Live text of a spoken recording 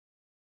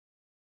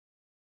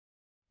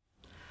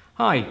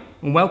Hi,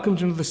 and welcome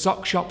to another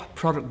SOCKSHOP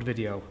product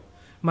video.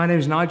 My name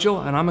is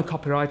Nigel and I'm a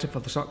copywriter for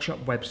the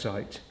SOCKSHOP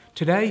website.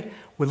 Today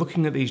we're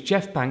looking at these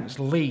Jeff Banks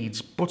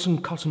Leeds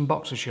button cotton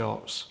boxer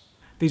shorts.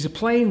 These are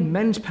plain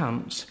men's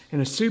pants in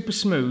a super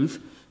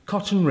smooth,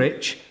 cotton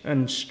rich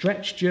and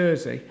stretched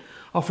jersey,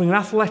 offering an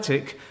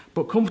athletic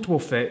but comfortable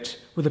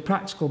fit with a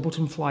practical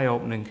button fly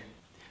opening.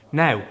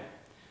 Now,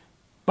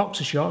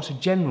 boxer shorts are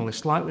generally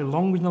slightly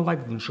longer in the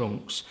leg than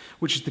trunks,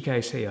 which is the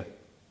case here.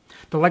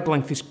 The leg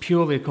length is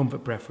purely a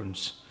comfort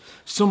preference.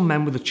 Some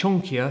men with a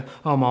chunkier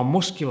or more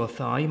muscular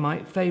thigh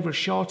might favour a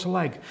shorter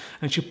leg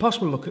and should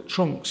possibly look at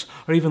trunks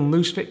or even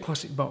loose fit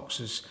classic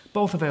boxers,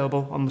 both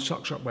available on the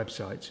SOCKSHOP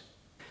website.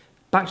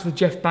 Back to the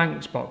Jeff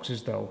Banks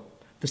boxers though.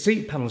 The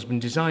seat panel has been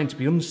designed to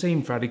be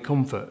unseen for added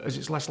comfort as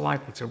it's less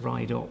likely to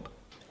ride up.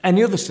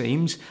 Any other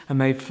seams are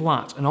made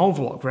flat and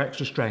overlocked for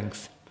extra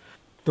strength.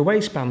 The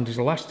waistband is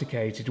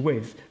elasticated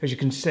with, as you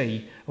can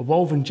see, a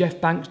woven Jeff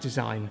Banks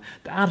design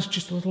that adds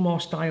just a little more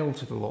style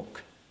to the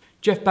look.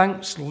 Jeff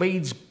Banks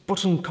Leeds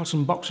button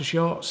cotton boxer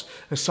shorts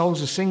are sold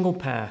as a single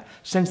pair,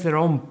 sent to their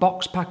own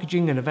box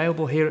packaging and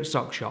available here at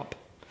SOCKSHOP.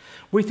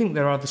 We think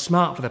they're rather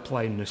smart for their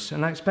plainness,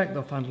 and I expect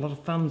they'll find a lot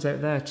of fans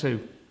out there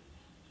too.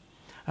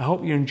 I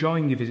hope you're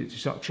enjoying your visit to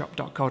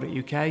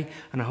sockshop.co.uk,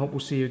 and I hope we'll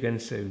see you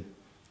again soon.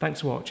 Thanks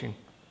for watching.